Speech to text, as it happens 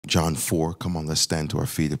John 4. Come on, let's stand to our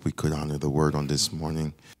feet if we could honor the word on this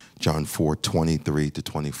morning. John 4, 23 to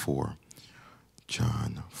 24.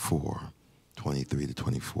 John 4, 23 to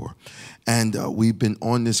 24. And we've been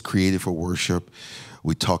on this Created for Worship.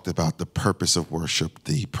 We talked about the purpose of worship,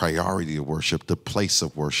 the priority of worship, the place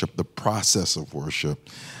of worship, the process of worship.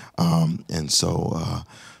 And so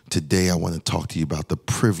today I want to talk to you about the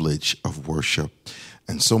privilege of worship.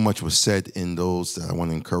 And so much was said in those that I want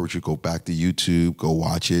to encourage you to go back to YouTube, go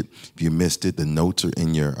watch it. If you missed it, the notes are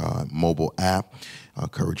in your mobile app. I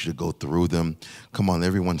encourage you to go through them. Come on,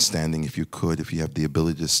 everyone standing if you could. If you have the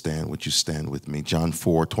ability to stand, would you stand with me? John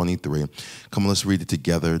 4, 23. Come on, let's read it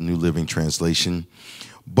together, New Living Translation.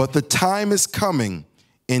 But the time is coming,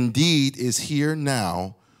 indeed is here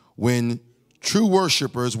now, when true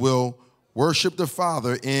worshipers will worship the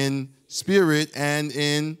Father in spirit and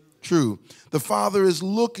in truth. The Father is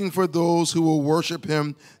looking for those who will worship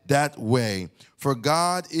him that way. For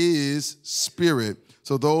God is spirit.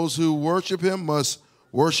 So those who worship him must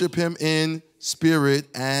worship him in spirit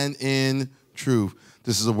and in truth.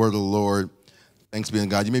 This is the word of the Lord. Thanks be to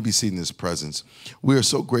God. You may be seated in his presence. We are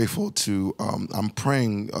so grateful to, I'm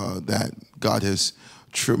praying that God has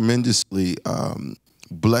tremendously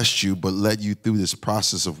blessed you, but led you through this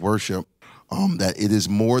process of worship, that it is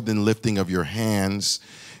more than lifting of your hands.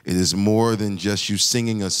 It is more than just you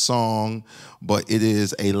singing a song, but it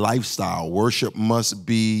is a lifestyle. Worship must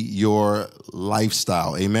be your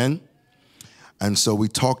lifestyle. Amen? And so we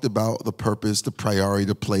talked about the purpose, the priority,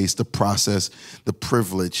 the place, the process. The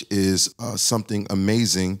privilege is something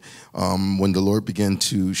amazing. When the Lord began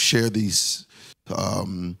to share these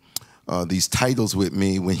titles with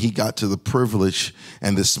me, when he got to the privilege,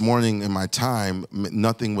 and this morning in my time,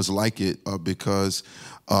 nothing was like it because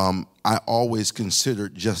I always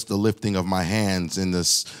considered just the lifting of my hands in the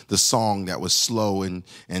song that was slow and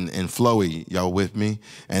flowy. Y'all with me?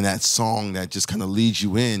 And that song that just kind of leads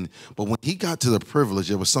you in. But when he got to the privilege,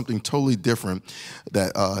 there was something totally different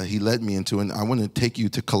that he led me into. And I want to take you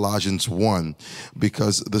to Colossians 1,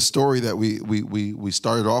 because the story that we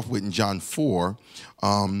started off with in John 4,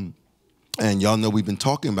 and y'all know we've been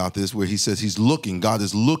talking about this, where he says God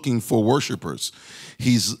is looking for worshipers.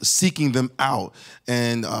 He's seeking them out.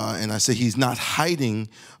 And I say he's not hiding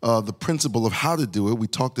the principle of how to do it. We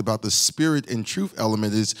talked about the spirit and truth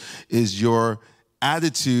element is your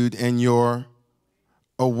attitude and your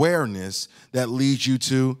awareness that leads you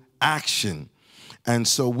to action. And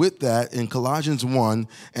so with that, in Colossians 1,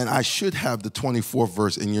 and I should have the 24th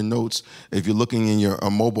verse in your notes. If you're looking in your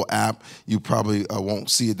mobile app, you probably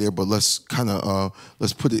won't see it there, but let's kind of,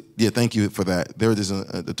 let's put it, yeah, thank you for that. There it is,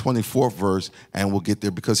 the 24th verse, and we'll get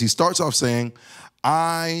there, because he starts off saying,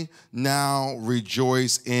 I now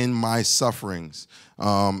rejoice in my sufferings,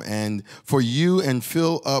 and for you, and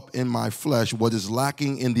fill up in my flesh what is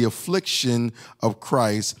lacking in the affliction of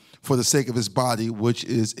Christ for the sake of his body, which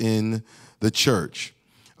is in the church.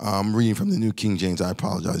 I'm reading from the New King James. I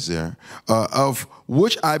apologize there. Of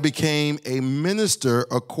which I became a minister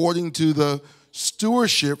according to the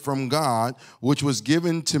stewardship from God, which was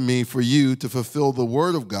given to me for you to fulfill the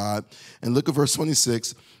word of God. And look at verse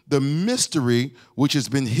 26. The mystery which has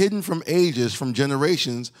been hidden from ages, from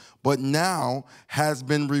generations, but now has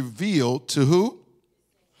been revealed to who?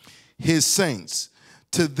 His saints.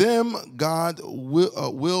 To them God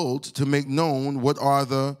willed to make known what are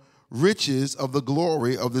the riches of the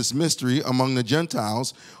glory of this mystery among the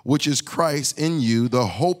Gentiles, which is Christ in you, the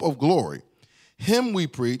hope of glory. Him we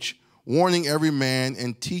preach, warning every man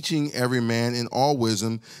and teaching every man in all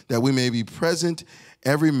wisdom, that we may be present,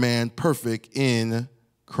 every man perfect in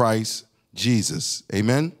Christ Jesus.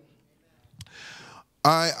 Amen.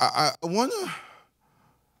 I want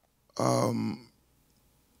to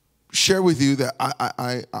share with you that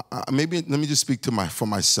I maybe let me just speak for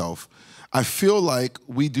myself. I feel like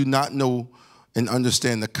we do not know and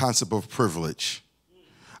understand the concept of privilege.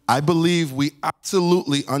 I believe we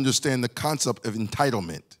absolutely understand the concept of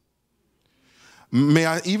entitlement. May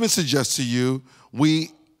I even suggest to you,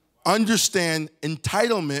 we understand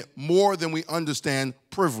entitlement more than we understand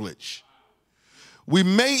privilege. We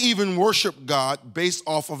may even worship God based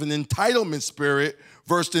off of an entitlement spirit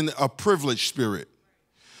versus a privilege spirit.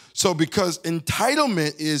 So because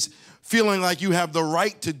entitlement is feeling like you have the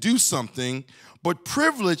right to do something, but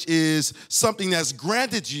privilege is something that's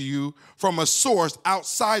granted to you from a source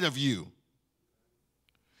outside of you.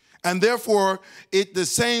 And therefore,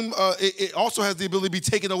 it also has the ability to be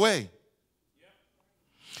taken away.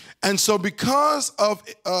 And so because of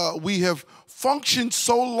we have functioned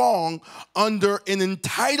so long under an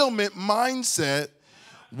entitlement mindset,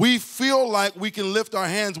 we feel like we can lift our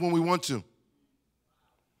hands when we want to.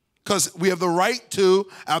 Because we have the right to.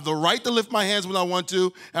 I have the right to lift my hands when I want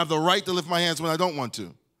to. I have the right to lift my hands when I don't want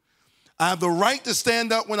to. I have the right to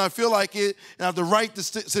stand up when I feel like it, and I have the right to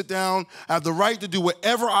sit down. I have the right to do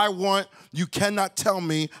whatever I want. You cannot tell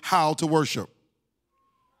me how to worship.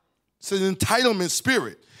 It's an entitlement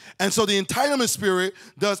spirit. And so the entitlement spirit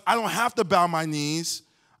does, I don't have to bow my knees.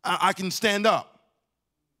 I can stand up.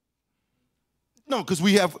 No, because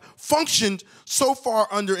we have functioned so far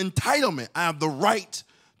under entitlement. I have the right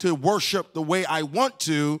to worship the way I want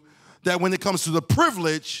to, that when it comes to the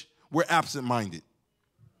privilege, we're absent-minded.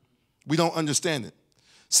 We don't understand it.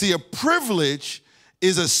 See, a privilege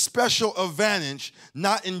is a special advantage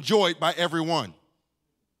not enjoyed by everyone.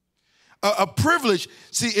 A privilege,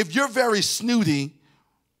 see, if you're very snooty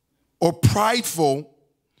or prideful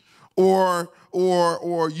or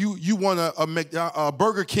you want a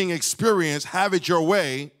Burger King experience, have it your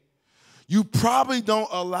way, you probably don't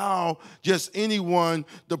allow just anyone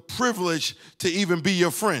the privilege to even be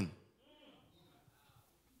your friend.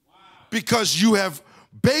 Because you have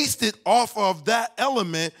based it off of that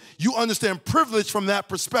element. You understand privilege from that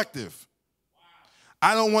perspective.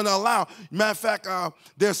 I don't want to allow. Matter of fact,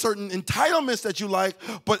 there are certain entitlements that you like,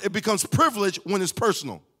 but it becomes privilege when it's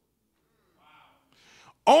personal.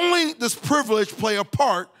 Only does privilege play a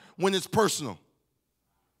part when it's personal.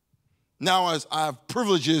 Now, as I have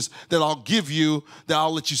privileges that I'll give you, that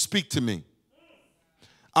I'll let you speak to me.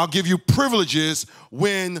 I'll give you privileges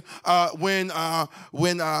when I'll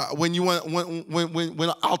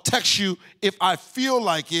text you if I feel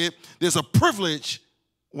like it. There's a privilege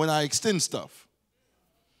when I extend stuff.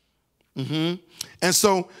 And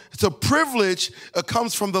so it's a privilege. It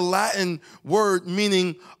comes from the Latin word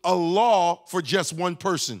meaning a law for just one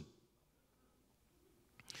person.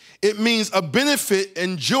 It means a benefit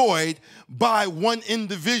enjoyed by one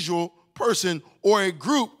individual person or a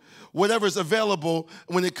group, whatever is available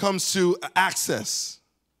when it comes to access.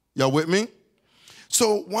 Y'all with me?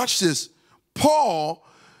 So watch this. Paul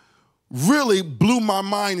really blew my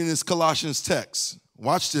mind in this Colossians text.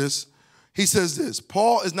 Watch this. He says this.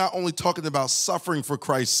 Paul is not only talking about suffering for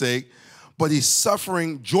Christ's sake, but he's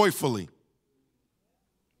suffering joyfully.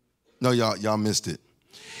 No, y'all missed it.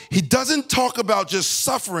 He doesn't talk about just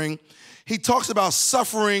suffering. He talks about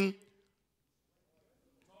suffering.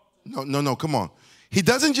 No, come on. He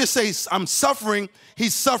doesn't just say, I'm suffering.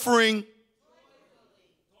 He's suffering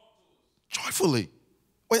joyfully.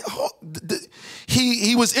 Wait,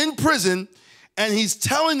 he was in prison, and he's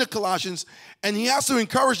telling the Colossians, and he has to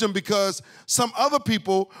encourage them because some other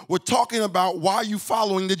people were talking about, why are you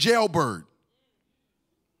following the jailbird?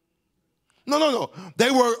 No. They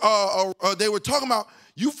were talking about,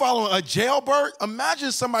 you following a jailbird?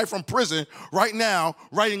 Imagine somebody from prison right now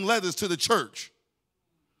writing letters to the church,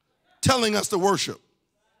 telling us to worship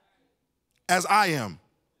as I am.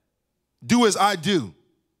 Do as I do.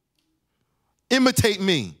 Imitate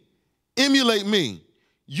me. Emulate me.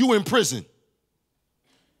 You in prison.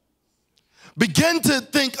 Begin to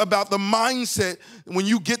think about the mindset when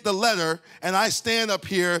you get the letter and I stand up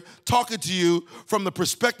here talking to you from the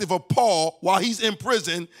perspective of Paul while he's in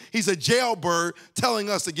prison. He's a jailbird telling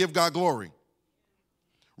us to give God glory.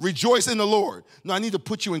 Rejoice in the Lord. Now, I need to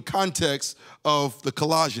put you in context of the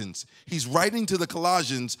Colossians. He's writing to the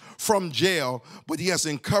Colossians from jail, but he has to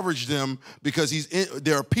encourage them because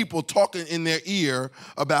there are people talking in their ear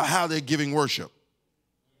about how they're giving worship.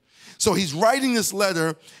 So he's writing this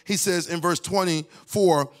letter. He says in verse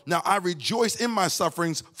 24, now I rejoice in my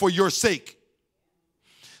sufferings for your sake.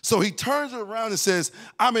 So he turns around and says,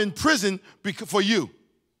 I'm in prison for you.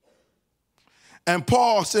 And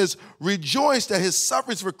Paul says, rejoice that his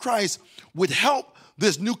sufferings for Christ would help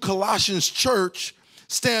this new Colossians church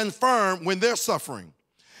stand firm when they're suffering.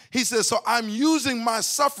 He says, so I'm using my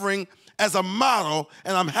suffering as a model,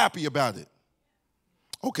 and I'm happy about it.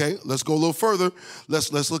 Okay, let's go a little further.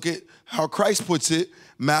 Let's look at how Christ puts it.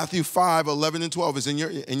 Matthew 5, 11 and 12 is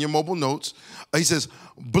in your mobile notes. He says,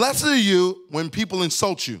 blessed are you when people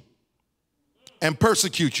insult you and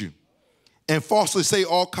persecute you and falsely say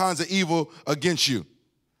all kinds of evil against you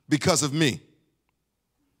because of me.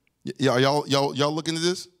 Y'all looking at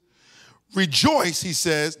this? Rejoice, he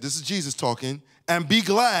says, this is Jesus talking, and be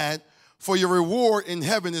glad, for your reward in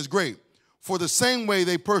heaven is great. For the same way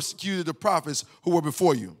they persecuted the prophets who were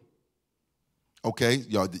before you. Okay,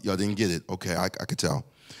 y'all didn't get it. Okay, I could tell.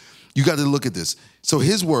 You got to look at this. So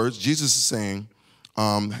his words, Jesus is saying,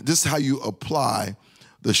 this is how you apply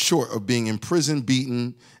the short of being in prison,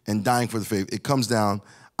 beaten, and dying for the faith. It comes down,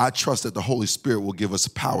 I trust that the Holy Spirit will give us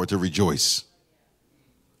power to rejoice.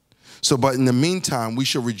 So, but in the meantime, we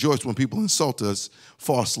should rejoice when people insult us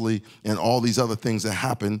falsely and all these other things that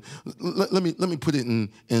happen. Let me put it in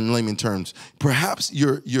layman terms. Perhaps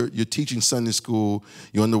you're teaching Sunday school,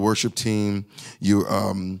 you're on the worship team, you're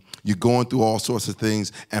going through all sorts of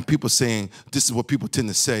things, and people saying, this is what people tend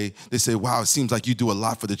to say. They say, wow, it seems like you do a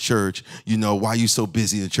lot for the church. You know, why are you so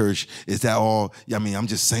busy in church? Is that all? I mean, I'm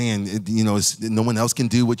just saying, you know, no one else can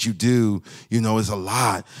do what you do. You know, it's a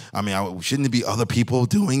lot. I mean, shouldn't it be other people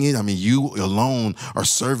doing it? I mean, you alone are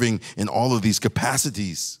serving in all of these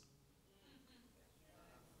capacities.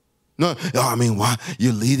 No, I mean, why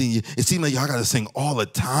you're leading? It seems like y'all got to sing all the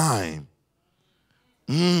time.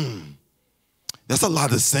 That's a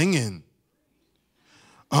lot of singing.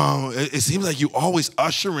 It seems like you always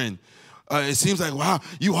ushering. It seems like, wow,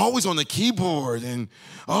 you always on the keyboard, and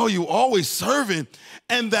you always serving.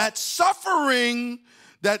 And that suffering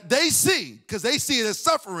that they see, because they see it as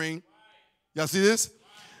suffering. Y'all see this?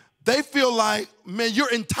 They feel like, man,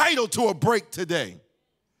 you're entitled to a break today.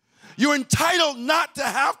 You're entitled not to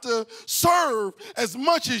have to serve as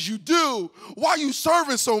much as you do. Why are you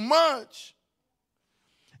serving so much?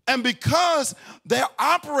 And because they're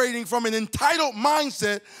operating from an entitled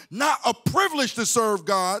mindset, not a privilege to serve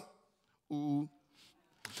God,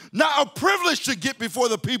 not a privilege to get before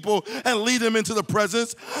the people and lead them into the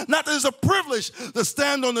presence. Not that it's a privilege to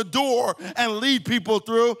stand on the door and lead people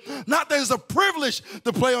through. Not that it's a privilege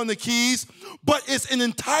to play on the keys, but it's an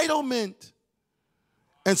entitlement.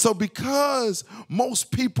 And so because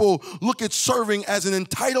most people look at serving as an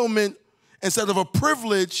entitlement instead of a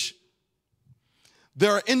privilege,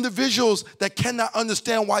 there are individuals that cannot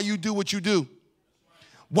understand why you do what you do.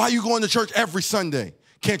 Why you going to church every Sunday?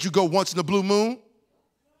 Can't you go once in a blue moon?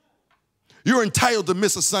 You're entitled to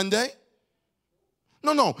miss a Sunday.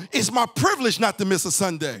 No, it's my privilege not to miss a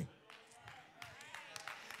Sunday.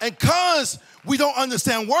 And because we don't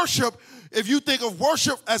understand worship, if you think of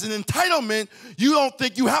worship as an entitlement, you don't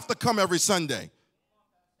think you have to come every Sunday.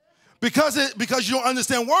 Because you don't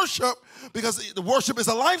understand worship, because the worship is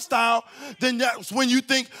a lifestyle, then that's when you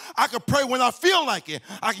think, I can pray when I feel like it.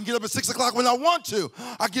 I can get up at 6 o'clock when I want to.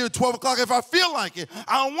 I get at 12 o'clock if I feel like it.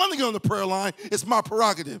 I don't want to get on the prayer line. It's my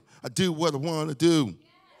prerogative. I do what I want to do.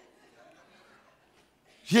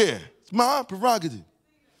 Yeah, it's my prerogative.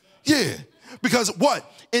 Yeah, because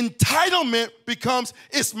what? Entitlement becomes,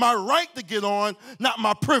 it's my right to get on, not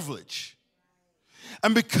my privilege.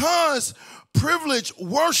 And because privilege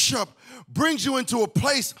worship brings you into a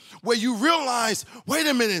place where you realize, wait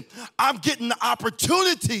a minute, I'm getting the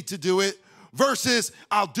opportunity to do it versus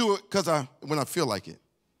I'll do it when I feel like it.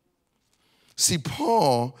 See,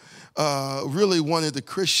 Paul really wanted the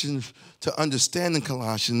Christians to understand in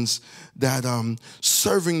Colossians that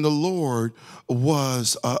serving the Lord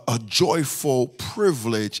was a joyful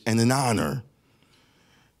privilege and an honor.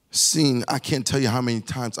 I can't tell you how many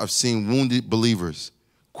times I've seen wounded believers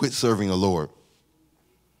quit serving the Lord.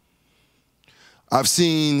 I've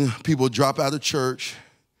seen people drop out of church,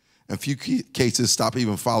 in a few cases stop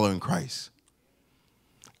even following Christ.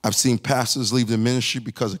 I've seen pastors leave the ministry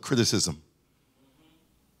because of criticism.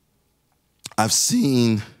 I've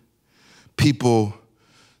seen people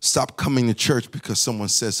stop coming to church because someone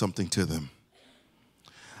said something to them.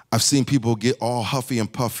 I've seen people get all huffy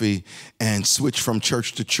and puffy and switch from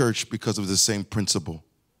church to church because of the same principle.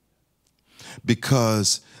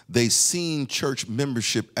 Because they've seen church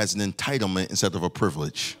membership as an entitlement instead of a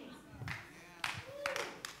privilege.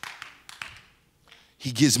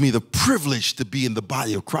 He gives me the privilege to be in the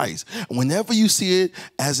body of Christ. And whenever you see it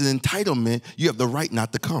as an entitlement, you have the right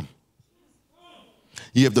not to come.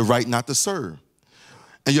 You have the right not to serve.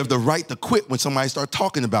 And you have the right to quit when somebody starts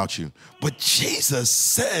talking about you. But Jesus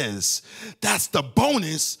says that's the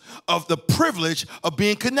bonus of the privilege of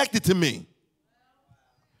being connected to me.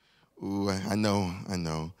 Ooh, I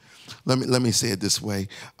know. Let me say it this way.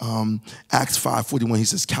 Acts 5:41, he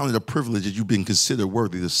says, count it a privilege that you've been considered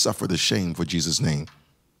worthy to suffer the shame for Jesus' name.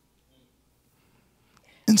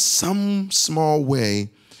 In some small way,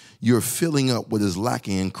 you're filling up what is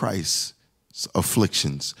lacking in Christ's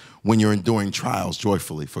afflictions when you're enduring trials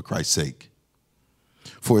joyfully for Christ's sake.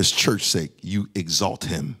 For his church's sake, you exalt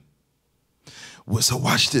him. So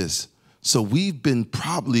watch this. So we've been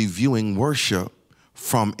probably viewing worship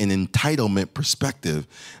from an entitlement perspective.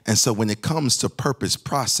 And so when it comes to purpose,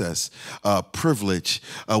 process, privilege,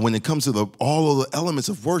 when it comes to all of the elements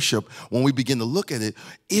of worship, when we begin to look at it,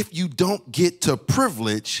 if you don't get to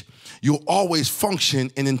privilege, you'll always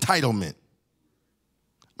function in entitlement.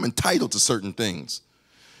 I'm entitled to certain things.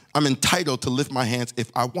 I'm entitled to lift my hands if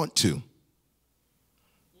I want to.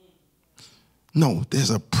 No, there's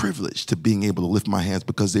a privilege to being able to lift my hands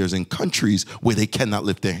because there's in countries where they cannot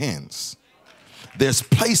lift their hands. There's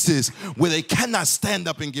places where they cannot stand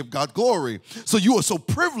up and give God glory. So you are so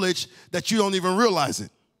privileged that you don't even realize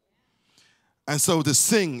it. And so to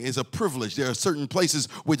sing is a privilege. There are certain places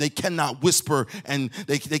where they cannot whisper, and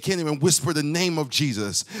they can't even whisper the name of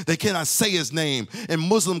Jesus. They cannot say his name. In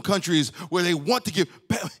Muslim countries where they want to give,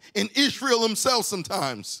 in Israel themselves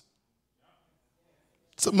sometimes.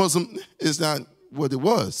 So Muslim is not what it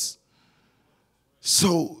was.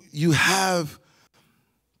 So you have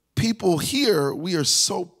people here, we are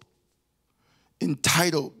so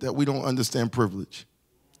entitled that we don't understand privilege.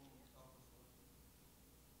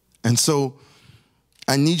 And so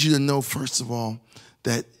I need you to know, first of all,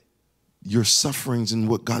 that your sufferings and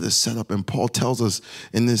what God has set up. And Paul tells us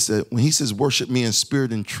in this that when he says, worship me in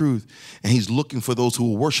spirit and truth, and he's looking for those who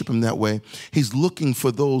will worship him that way, he's looking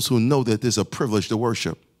for those who know that there's a privilege to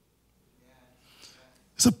worship.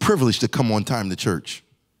 It's a privilege to come on time to church.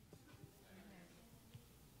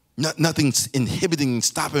 Nothing's inhibiting,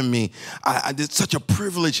 stopping me. It's such a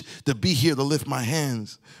privilege to be here to lift my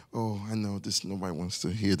hands. Oh, I know this. Nobody wants to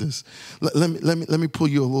hear this. Let me pull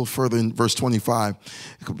you a little further in verse 25.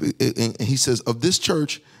 And he says, "Of this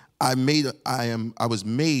church, I was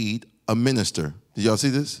made a minister." Did y'all see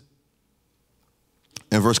this?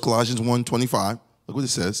 In verse Colossians 1:25, look what it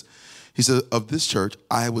says. He says, "Of this church,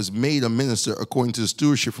 I was made a minister according to the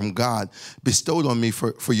stewardship from God bestowed on me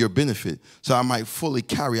for your benefit, so I might fully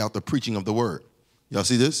carry out the preaching of the word." Y'all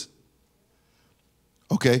see this?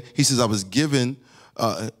 Okay. He says, I was given,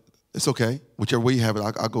 it's okay. Whichever way you have it,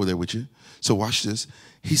 I'll go there with you. So watch this.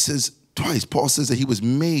 He says twice, Paul says that he was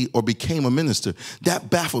made or became a minister. That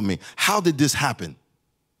baffled me. How did this happen?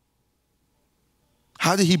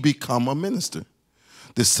 How did he become a minister?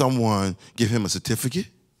 Did someone give him a certificate?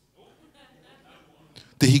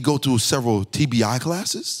 Did he go through several TBI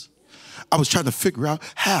classes? I was trying to figure out,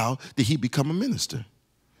 how did he become a minister?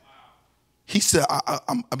 He said,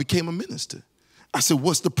 I became a minister. I said,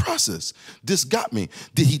 what's the process? This got me.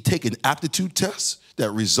 Did he take an aptitude test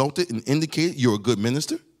that resulted and indicated you're a good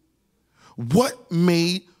minister? What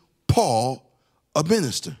made Paul a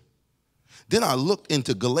minister? Then I looked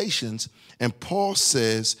into Galatians, and Paul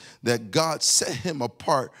says that God set him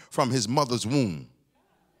apart from his mother's womb.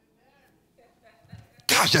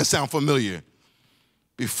 Gosh, that sounds familiar.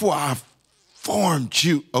 Before I formed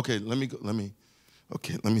you. Okay, let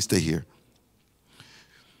me stay here.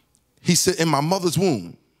 He said, in my mother's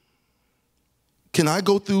womb. Can I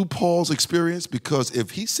go through Paul's experience? Because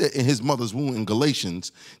if he said in his mother's womb in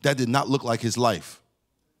Galatians, that did not look like his life.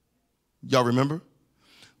 Y'all remember?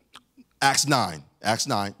 Acts 9. Acts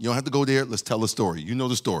 9. You don't have to go there. Let's tell the story. You know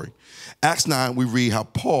the story. Acts 9, we read how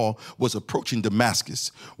Paul was approaching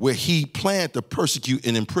Damascus, where he planned to persecute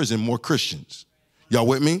and imprison more Christians. Y'all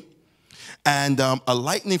with me? And a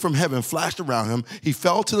lightning from heaven flashed around him. He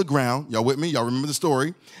fell to the ground. Y'all with me? Y'all remember the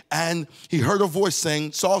story? And he heard a voice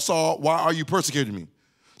saying, Saul, Saul, why are you persecuting me?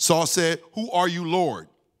 Saul said, who are you, Lord?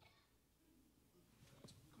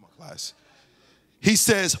 Come on, class. He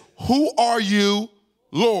says, who are you,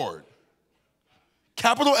 Lord?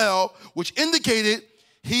 Capital L, which indicated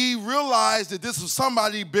he realized that this was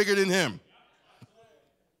somebody bigger than him.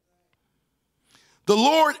 The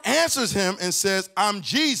Lord answers him and says, I'm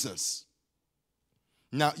Jesus.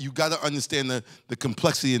 Now, you got to understand the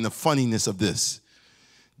complexity and the funniness of this.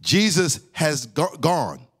 Jesus has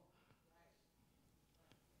gone.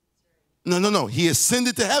 No. He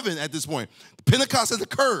ascended to heaven at this point. Pentecost has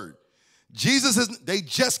occurred. They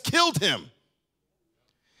just killed him.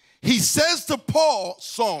 He says to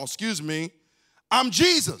Saul, I'm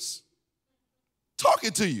Jesus,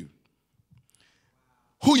 talking to you,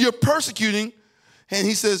 who you're persecuting. And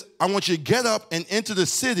he says, I want you to get up and enter the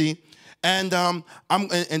city. And then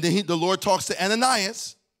the Lord talks to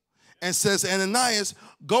Ananias and says, Ananias,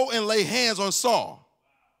 go and lay hands on Saul.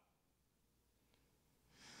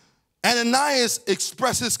 Ananias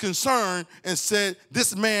expressed his concern and said,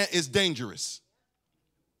 this man is dangerous.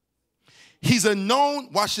 He's a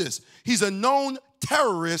known, watch this, he's a known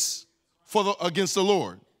terrorist against the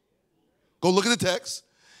Lord. Go look at the text.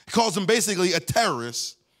 He calls him basically a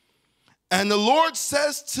terrorist. And the Lord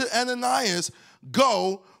says to Ananias,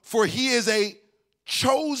 go, for he is a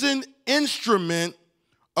chosen instrument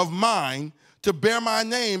of mine to bear my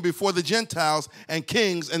name before the Gentiles and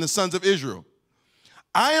kings and the sons of Israel.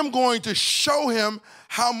 I am going to show him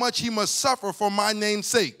how much he must suffer for my name's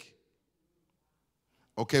sake.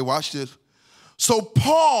 Okay, watch this. So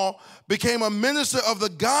Paul became a minister of the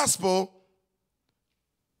gospel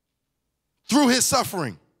through his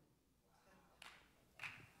suffering.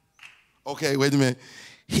 Okay, wait a minute.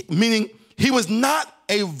 Meaning He was not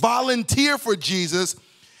a volunteer for Jesus.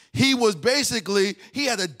 He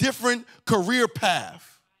had a different career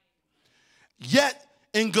path. Yet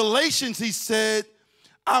in Galatians, he said,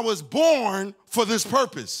 I was born for this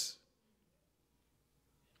purpose.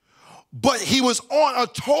 But he was on a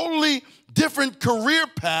totally different career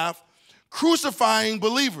path, crucifying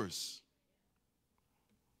believers.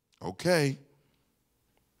 Okay.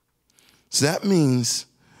 So that means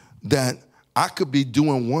that I could be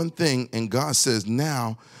doing one thing, and God says,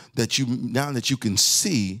 now that you can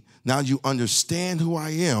see, now you understand who I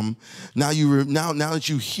am, now that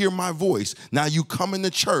you hear my voice, now you come into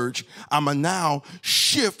church, I'm going to now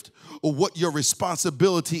shift what your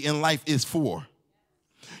responsibility in life is for.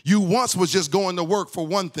 You once was just going to work for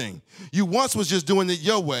one thing. You once was just doing it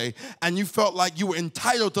your way, and you felt like you were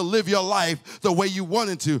entitled to live your life the way you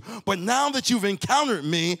wanted to. But now that you've encountered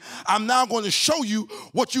me, I'm now going to show you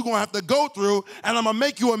what you're going to have to go through, and I'm going to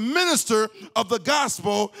make you a minister of the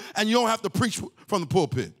gospel, and you don't have to preach from the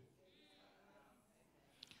pulpit.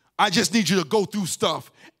 I just need you to go through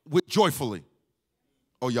stuff joyfully.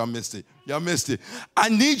 Oh, y'all missed it. Y'all missed it. I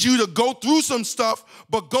need you to go through some stuff,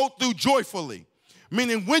 but go through joyfully.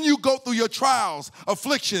 Meaning when you go through your trials,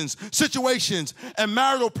 afflictions, situations, and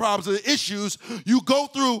marital problems and issues, you go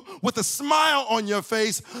through with a smile on your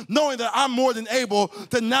face, knowing that I'm more than able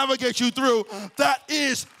to navigate you through. That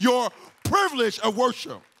is your privilege of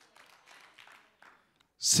worship.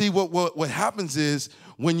 See, what happens is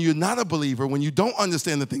when you're not a believer, when you don't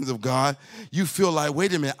understand the things of God, you feel like,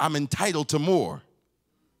 wait a minute, I'm entitled to more.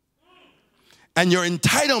 And your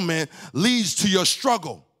entitlement leads to your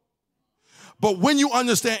struggle. But when you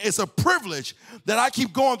understand it's a privilege that I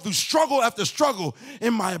keep going through struggle after struggle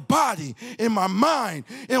in my body, in my mind,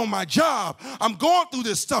 and on my job, I'm going through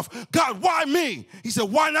this stuff. God, why me? He said,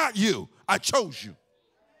 why not you? I chose you.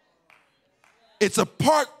 It's a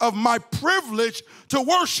part of my privilege to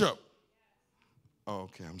worship. Oh,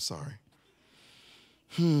 okay, I'm sorry.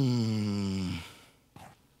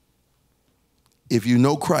 If you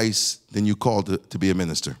know Christ, then you're called to be a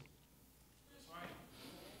minister.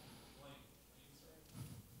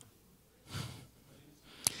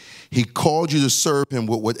 He called you to serve him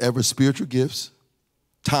with whatever spiritual gifts,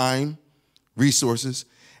 time, resources,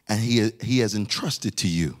 and he has entrusted to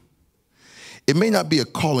you. It may not be a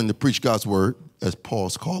calling to preach God's word, as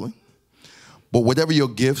Paul's calling, but whatever your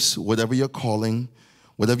gifts, whatever your calling,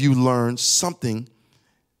 whatever you learn, something,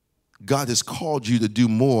 God has called you to do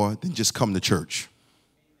more than just come to church.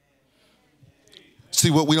 See,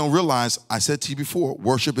 what we don't realize, I said to you before,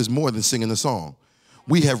 worship is more than singing a song.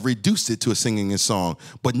 We have reduced it to a singing a song.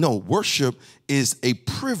 But no, worship is a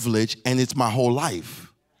privilege, and it's my whole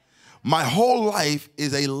life. My whole life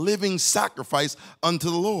is a living sacrifice unto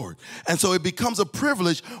the Lord. And so it becomes a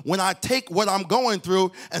privilege when I take what I'm going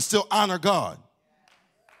through and still honor God.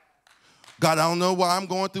 God, I don't know what I'm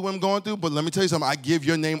going through, but let me tell you something. I give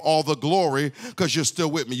your name all the glory because you're still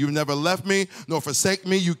with me. You've never left me nor forsake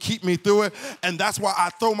me. You keep me through it. And that's why I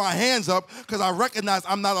throw my hands up, because I recognize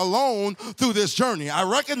I'm not alone through this journey. I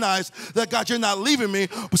recognize that, God, you're not leaving me.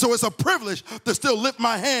 So it's a privilege to still lift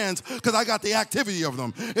my hands because I got the activity of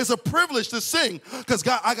them. It's a privilege to sing because,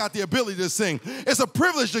 God, I got the ability to sing. It's a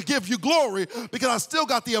privilege to give you glory because I still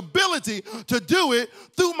got the ability to do it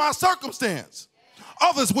through my circumstance.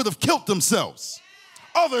 Others would have killed themselves.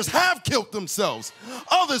 Others have killed themselves.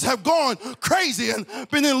 Others have gone crazy and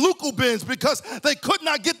been in local bins because they could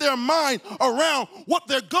not get their mind around what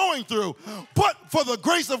they're going through. But for the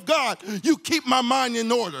grace of God, you keep my mind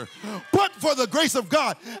in order. But for the grace of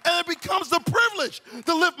God. And it becomes the privilege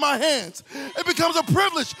to lift my hands. It becomes a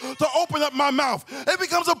privilege to open up my mouth. It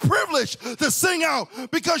becomes a privilege to sing out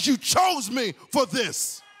because you chose me for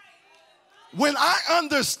this. When I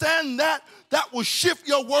understand that, that will shift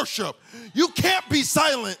your worship. You can't be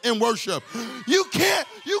silent in worship. You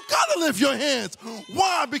gotta lift your hands.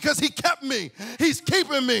 Why? Because he kept me. He's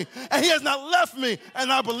keeping me, and he has not left me,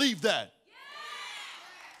 and I believe that.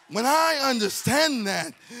 When I understand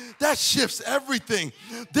that, that shifts everything.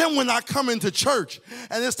 Then when I come into church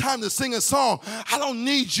and it's time to sing a song, I don't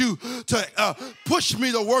need you to push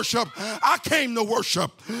me to worship. I came to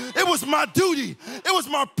worship. It was my duty. It was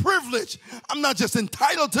my privilege. I'm not just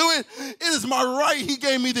entitled to it. It is my right. He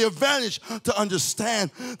gave me the advantage to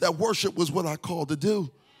understand that worship was what I called to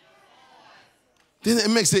do. Then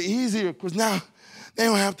it makes it easier because now they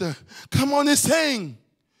don't have to come on and sing.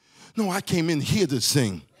 No, I came in here to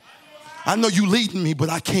sing. I know you leading me,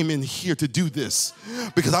 but I came in here to do this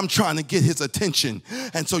because I'm trying to get his attention.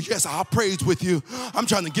 And so, yes, I'll praise with you. I'm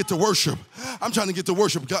trying to get to worship. I'm trying to get to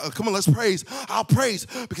worship. God, come on, let's praise. I'll praise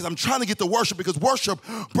because I'm trying to get to worship because worship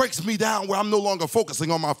breaks me down where I'm no longer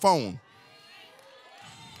focusing on my phone.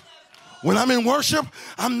 When I'm in worship,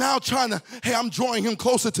 I'm now trying to, hey, I'm drawing him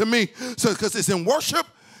closer to me. So, because it's in worship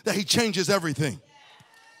that he changes everything.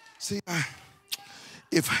 See,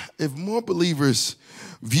 if more believers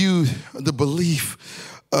view the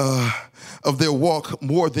belief of their walk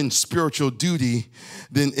more than spiritual duty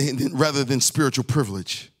rather than spiritual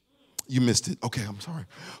privilege. You missed it. Okay, I'm sorry.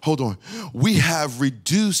 Hold on. We have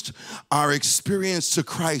reduced our experience to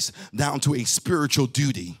Christ down to a spiritual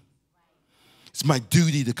duty. It's my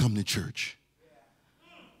duty to come to church.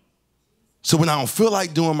 So when I don't feel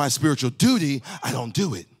like doing my spiritual duty, I don't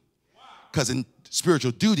do it. Because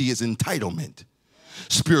spiritual duty is entitlement.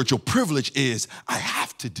 Spiritual privilege is I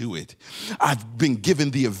have to do it. I've been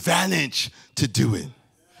given the advantage to do it.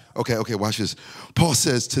 Okay, watch this. Paul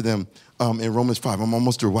says to them in Romans 5, I'm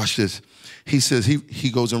almost through, watch this. He says, he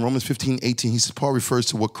goes in Romans 15:18, he says, Paul refers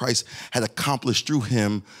to what Christ had accomplished through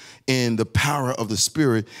him in the power of the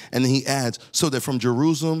Spirit. And then he adds, so that from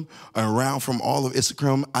Jerusalem and around from all of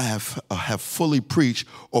Issachar, I have fully preached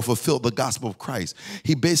or fulfilled the gospel of Christ.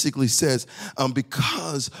 He basically says,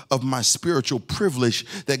 because of my spiritual privilege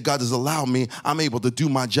that God has allowed me, I'm able to do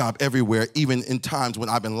my job everywhere, even in times when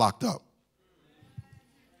I've been locked up.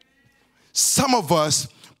 Some of us,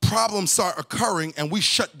 problems start occurring and we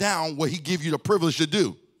shut down what he gave you the privilege to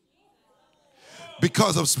do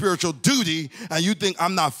because of spiritual duty, and you think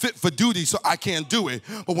I'm not fit for duty, so I can't do it.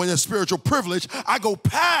 But when there's spiritual privilege, I go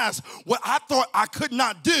past what I thought I could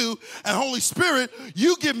not do, and Holy Spirit,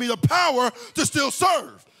 you give me the power to still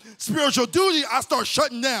serve. Spiritual duty, I start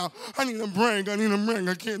shutting down. I need a break,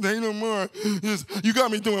 I can't take no more. You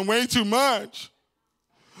got me doing way too much.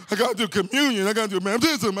 I got to do communion, I got to do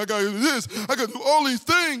baptism, I got to do this, I got to do all these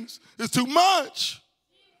things. It's too much.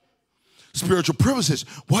 Spiritual privileges.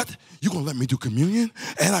 What? You gonna let me do communion?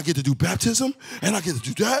 And I get to do baptism? And I get to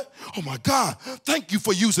do that? Oh my God, thank you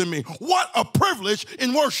for using me. What a privilege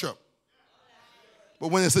in worship.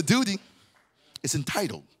 But when it's a duty, it's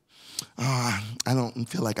entitled. I don't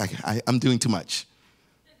feel like I'm doing too much.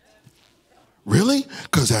 Really?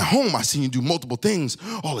 Because at home, I see you do multiple things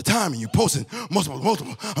all the time, and you're posting multiple.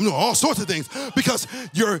 I'm doing all sorts of things because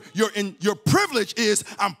your privilege is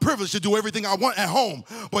I'm privileged to do everything I want at home.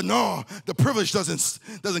 But no, the privilege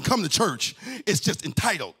doesn't come to church. It's just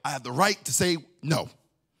entitled. I have the right to say no.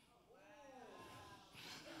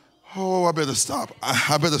 Oh, I better stop.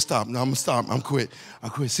 I better stop. No, I'm gonna stop. I quit.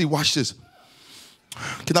 See, watch this.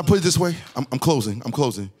 Can I put it this way? I'm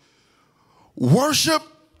closing. Worship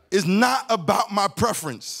is not about my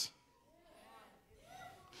preference.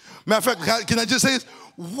 Matter of fact, can I just say this?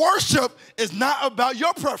 Worship is not about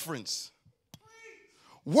your preference.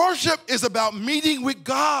 Worship is about meeting with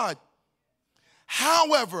God.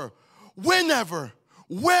 However, whenever,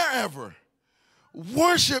 wherever.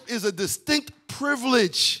 Worship is a distinct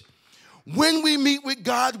privilege. When we meet with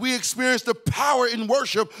God, we experience the power in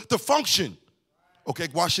worship to function. Okay,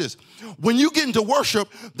 watch this. When you get into worship,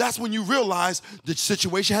 that's when you realize the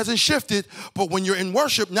situation hasn't shifted, but when you're in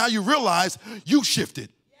worship, now you realize you shifted.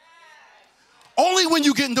 Only when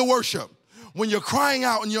you get into worship, when you're crying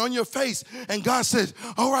out and you're on your face and God says,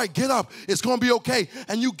 all right, get up, it's going to be okay.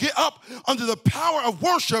 And you get up under the power of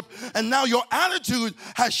worship, and now your attitude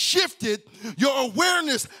has shifted, your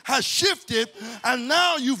awareness has shifted, and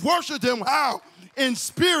now you've worshiped him how? In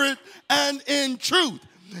spirit and in truth.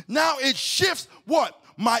 Now it shifts what?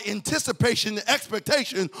 My anticipation, the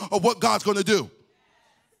expectation of what God's going to do.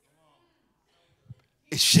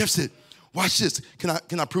 It shifts it. Watch this.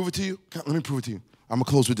 Can I prove it to you? Let me prove it to you. I'm going to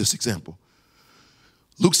close with this example.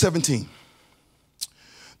 Luke 17.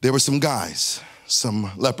 There were some guys, some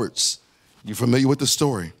lepers. You familiar with the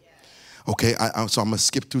story? Okay, so I'm going to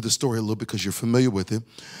skip through the story a little because you're familiar with it.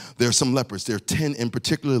 There are some lepers. There are 10 in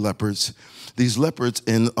particular lepers. These lepers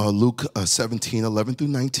in Luke 17, 11 through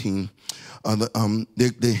 19,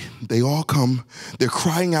 they all come. They're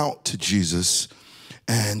crying out to Jesus,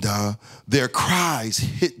 and their cries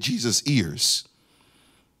hit Jesus' ears.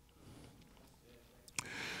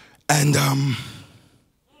 And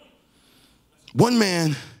one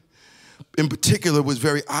man in particular was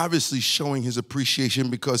very obviously showing his appreciation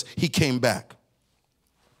because he came back.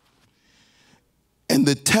 And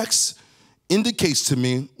the text indicates to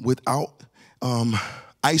me, without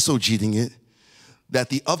eisegeting it, that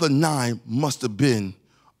the other 9 must have been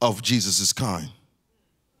of Jesus' kind.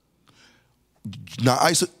 Now,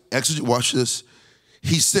 watch this.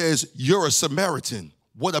 He says, you're a Samaritan.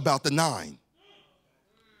 What about the 9?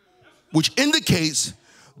 Which indicates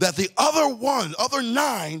that the other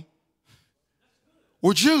 9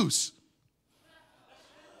 were Jews.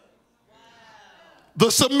 The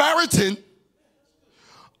Samaritan,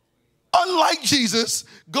 unlike Jesus,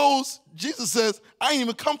 Jesus says, I ain't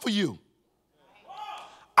even come for you.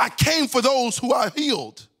 I came for those who I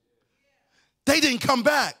healed. They didn't come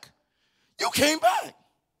back. You came back.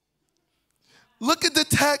 Look at the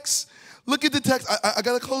text. Look at the text. I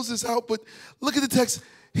got to close this out, but look at the text.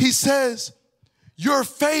 He says, your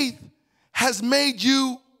faith has made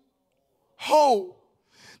you whole.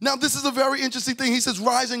 Now, this is a very interesting thing. He says,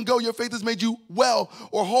 rise and go. Your faith has made you well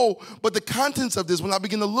or whole. But the contents of this, when I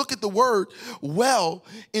begin to look at the word well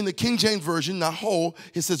in the King James Version, not whole,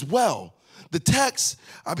 it says well. The text,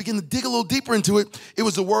 I begin to dig a little deeper into it. It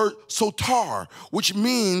was the word sotar, which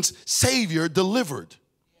means Savior delivered.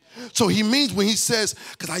 So he means when he says,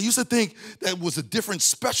 because I used to think that was a different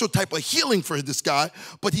special type of healing for this guy,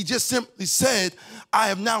 but he just simply said, I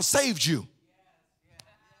have now saved you.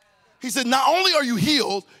 He said, not only are you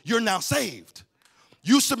healed, you're now saved.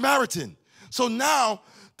 You Samaritan. So now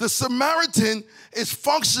the Samaritan is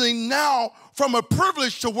functioning now from a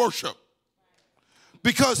privilege to worship.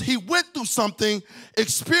 Because he went through something,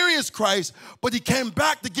 experienced Christ, but he came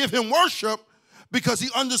back to give him worship because he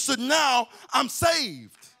understood now I'm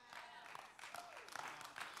saved.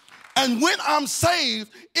 And when I'm saved,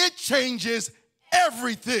 it changes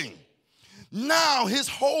everything. Now his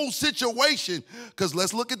whole situation, because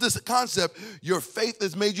let's look at this concept, your faith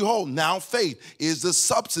has made you whole. Now faith is the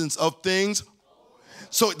substance of things.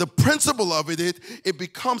 So the principle of it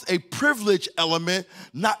becomes a privilege element,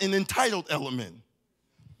 not an entitled element.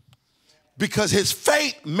 Because his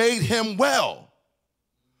faith made him well.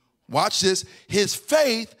 Watch this. His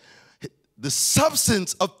faith, the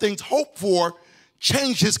substance of things hoped for,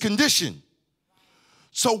 changed his condition.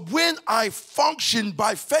 So when I function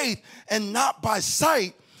by faith and not by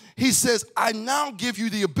sight, he says, I now give you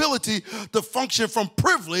the ability to function from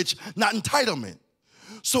privilege, not entitlement.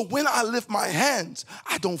 So when I lift my hands,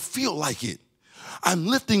 I don't feel like it. I'm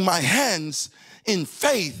lifting my hands in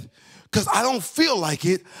faith because I don't feel like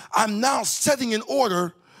it. I'm now setting in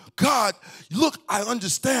order, God, look, I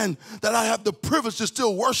understand that I have the privilege to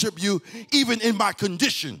still worship you even in my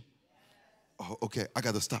condition. Oh, okay, I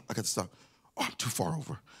got to stop. Oh, I'm too far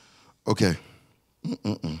over. Okay.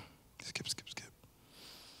 Skip.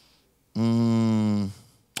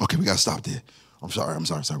 Okay, we got to stop there. I'm sorry,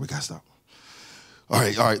 we got to stop. All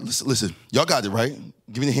right, listen. Y'all got it, right?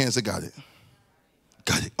 Give me the hands that got it.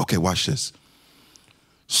 Got it. Okay, watch this.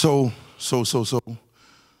 So,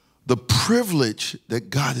 the privilege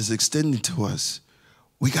that God is extending to us,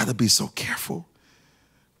 we got to be so careful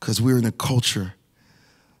because we're in a culture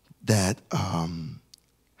that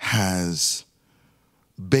has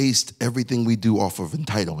based everything we do off of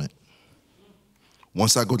entitlement.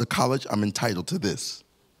 Once I go to college, I'm entitled to this.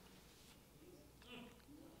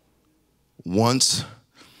 Once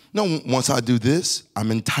I do this,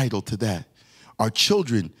 I'm entitled to that. Our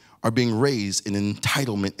children are being raised in an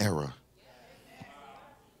entitlement era.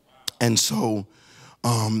 And so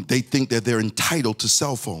they think that they're entitled to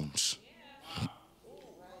cell phones.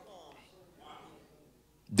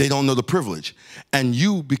 They don't know the privilege. And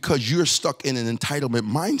you, because you're stuck in an entitlement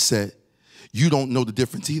mindset, you don't know the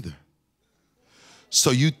difference either.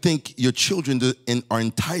 So you think your children are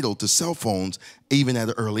entitled to cell phones even at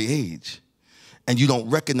an early age. And you don't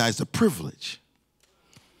recognize the privilege.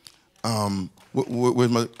 Can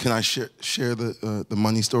I share the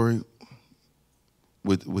money story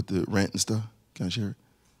with the rent and stuff? Can I share it?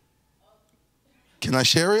 Can I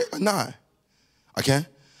share it or not? I can?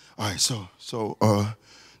 All right,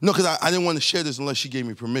 no, because I didn't want to share this unless she gave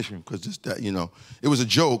me permission, because it was a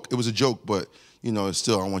joke. It was a joke, but, it's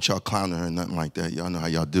still, I don't want y'all clowning her or nothing like that. Y'all know how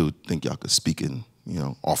y'all do. Think y'all could speak and,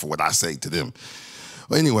 offer what I say to them.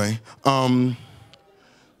 But anyway,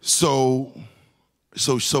 so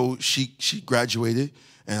she graduated,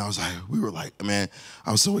 and we were like, man,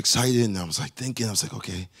 I was so excited, and I was like thinking,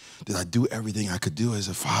 okay, did I do everything I could do as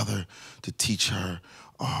a father to teach her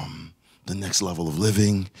the next level of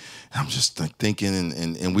living? And I'm just like thinking,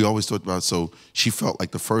 and we always talked about, so she felt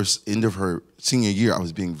like the first end of her senior year, I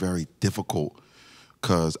was being very difficult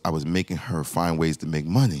because I was making her find ways to make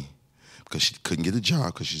money because she couldn't get a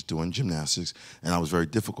job because she's doing gymnastics, and I was very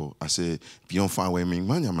difficult. I said, if you don't find a way to make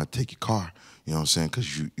money, I'm gonna take your car. You know what I'm saying?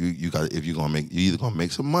 Because you got, if you're either gonna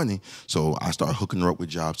make some money. So I started hooking her up with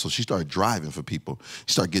jobs. So she started driving for people.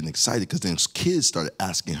 She started getting excited because then kids started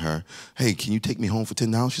asking her, hey, can you take me home for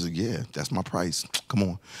 $10? She's like, yeah, that's my price. Come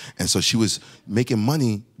on. And so she was making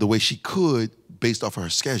money the way she could based off of her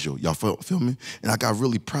schedule. Y'all feel me? And I got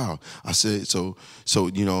really proud. I said, so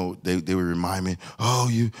you know, they would remind me, oh,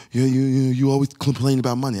 you always complain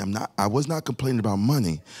about money. I was not complaining about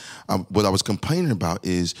money. What I was complaining about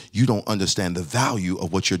is you don't understand the value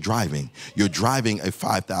of what you're driving. You're driving a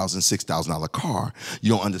 $5,000, $6,000 car.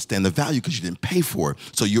 You don't understand the value because you didn't pay for it.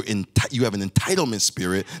 So you have an entitlement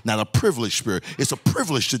spirit, not a privilege spirit. It's a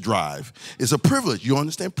privilege to drive. It's a privilege. You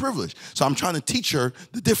understand privilege. So I'm trying to teach her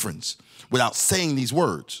the difference without saying these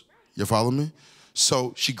words. You follow me?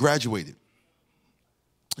 So she graduated.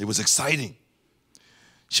 It was exciting.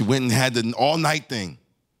 She went and had the all-night thing.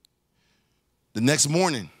 The next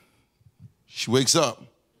morning, she wakes up.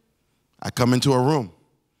 I come into her room.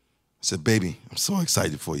 I said, baby, I'm so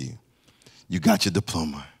excited for you. You got your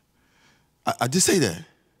diploma. I did say that.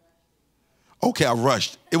 Okay, I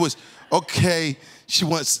rushed. It was, okay, she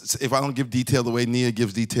wants, if I don't give detail the way Nia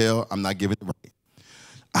gives detail, I'm not giving it right.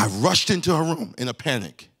 I rushed into her room in a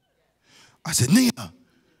panic. I said, Nia,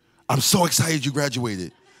 I'm so excited you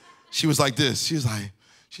graduated. She was like this. She's like,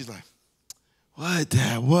 what,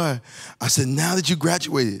 Dad, what? I said, now that you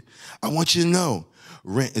graduated, I want you to know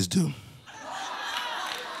rent is due.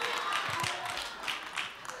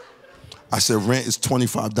 I said, rent is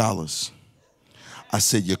 $25. I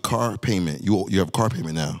said, your car payment, you have a car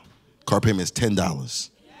payment now. Car payment is $10.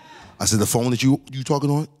 I said, the phone that you talking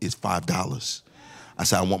on is $5. I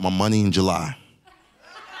said, I want my money in July.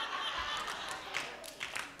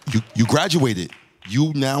 You graduated.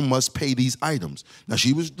 You now must pay these items. Now,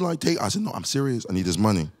 she was like, I said, no, I'm serious. I need this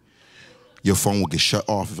money. Your phone will get shut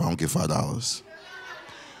off if I don't get $5.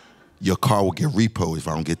 Your car will get repoed if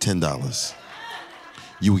I don't get $10.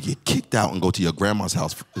 You would get kicked out and go to your grandma's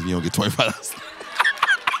house if you don't get $25.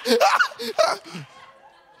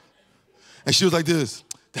 And she was like this,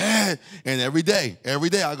 Dad. And every day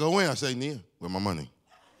I go in, I say, Nia, where's my money?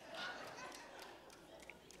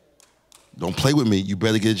 Don't play with me. You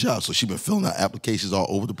better get a job. So she been filling out applications all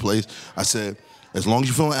over the place. I said, as long as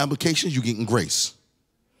you fill out applications, you getting grace.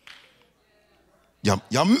 Y'all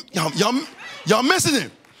missing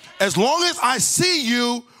it. As long as I see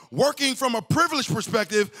you working from a privileged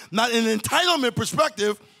perspective, not an entitlement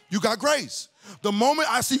perspective, you got grace. The moment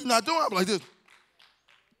I see you not doing it, I'm like this.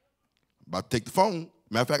 About to take the phone.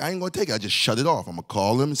 Matter of fact, I ain't going to take it. I just shut it off. I'm going to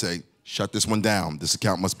call him and say, shut this one down. This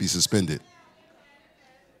account must be suspended.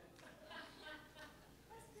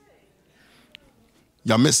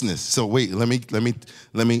 Y'all missing this. So wait, let me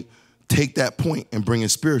take that point and bring it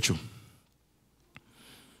spiritual.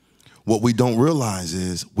 What we don't realize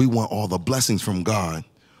is we want all the blessings from God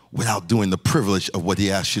without doing the privilege of what he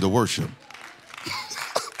asked you to worship.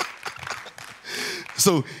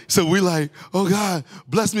 So we like, oh God,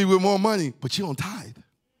 bless me with more money, but you don't tithe.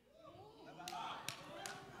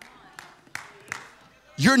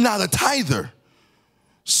 You're not a tither.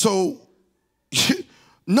 So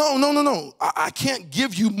no. I can't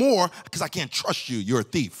give you more because I can't trust you. You're a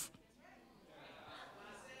thief.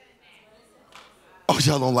 Oh,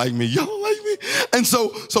 y'all don't like me. Y'all don't like me. And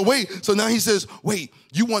so wait. So now he says, wait,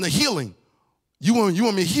 you want a healing. You want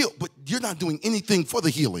me to heal, but you're not doing anything for the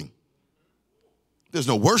healing. There's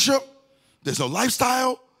no worship. There's no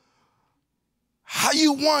lifestyle. How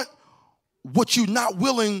you want what you're not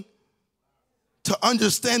willing to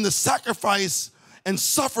understand the sacrifice and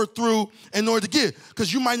suffer through in order to give?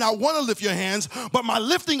 Because you might not want to lift your hands, but my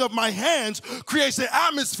lifting of my hands creates an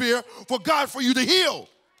atmosphere for God for you to heal.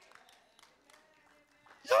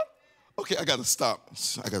 Yeah. Okay, I got to stop.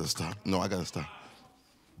 No, I got to stop.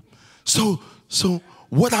 So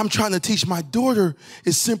what I'm trying to teach my daughter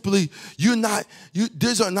is simply,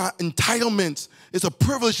 these are not entitlements. It's a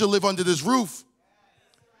privilege to live under this roof.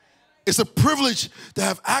 It's a privilege to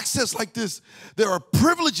have access like this. There are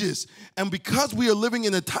privileges. And because we are living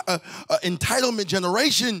in an entitlement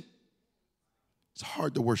generation, it's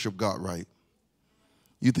hard to worship God right.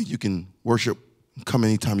 You think you can worship, come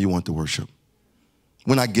anytime you want to worship.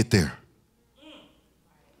 When I get there.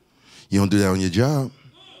 You don't do that on your job.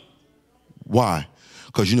 Why?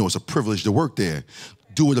 Because you know it's a privilege to work there.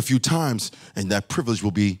 Do it a few times, and that privilege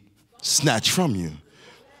will be snatched from you.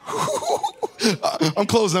 I'm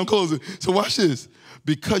closing. So watch this.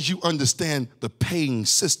 Because you understand the paying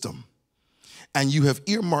system, and you have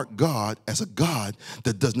earmarked God as a God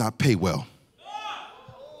that does not pay well.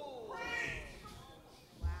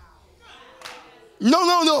 No.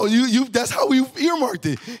 That's how we earmarked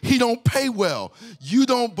it. He don't pay well. You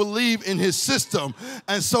don't believe in his system.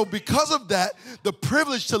 And so because of that, the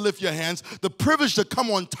privilege to lift your hands, the privilege to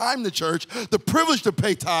come on time to church, the privilege to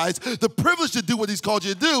pay tithes, the privilege to do what he's called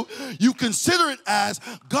you to do, you consider it as,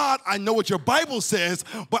 God, I know what your Bible says,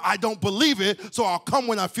 but I don't believe it, so I'll come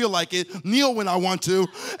when I feel like it, kneel when I want to,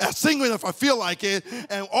 and sing if I feel like it,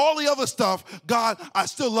 and all the other stuff. God, I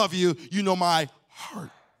still love you. You know my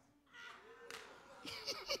heart.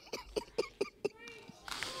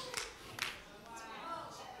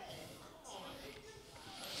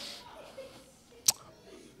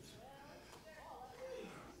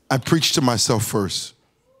 I preach to myself first,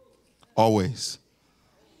 always.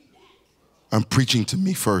 I'm preaching to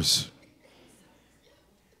me first.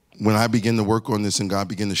 When I begin to work on this and God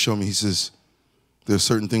began to show me, he says, there's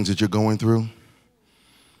certain things that you're going through.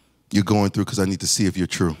 You're going through because I need to see if you're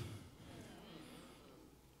true.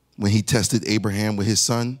 When he tested Abraham with his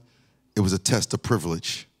son, it was a test of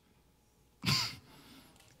privilege.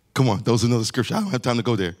 Come on, those who know the scripture, I don't have time to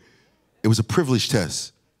go there. It was a privilege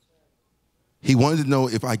test. He wanted to know,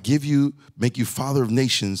 if I make you father of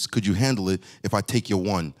nations, could you handle it if I take your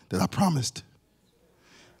one that I promised?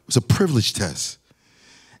 It was a privilege test.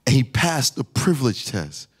 And he passed the privilege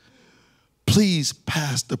test. Please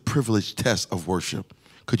pass the privilege test of worship.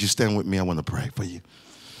 Could you stand with me? I want to pray for you.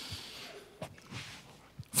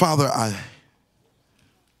 Father, I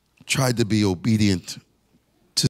tried to be obedient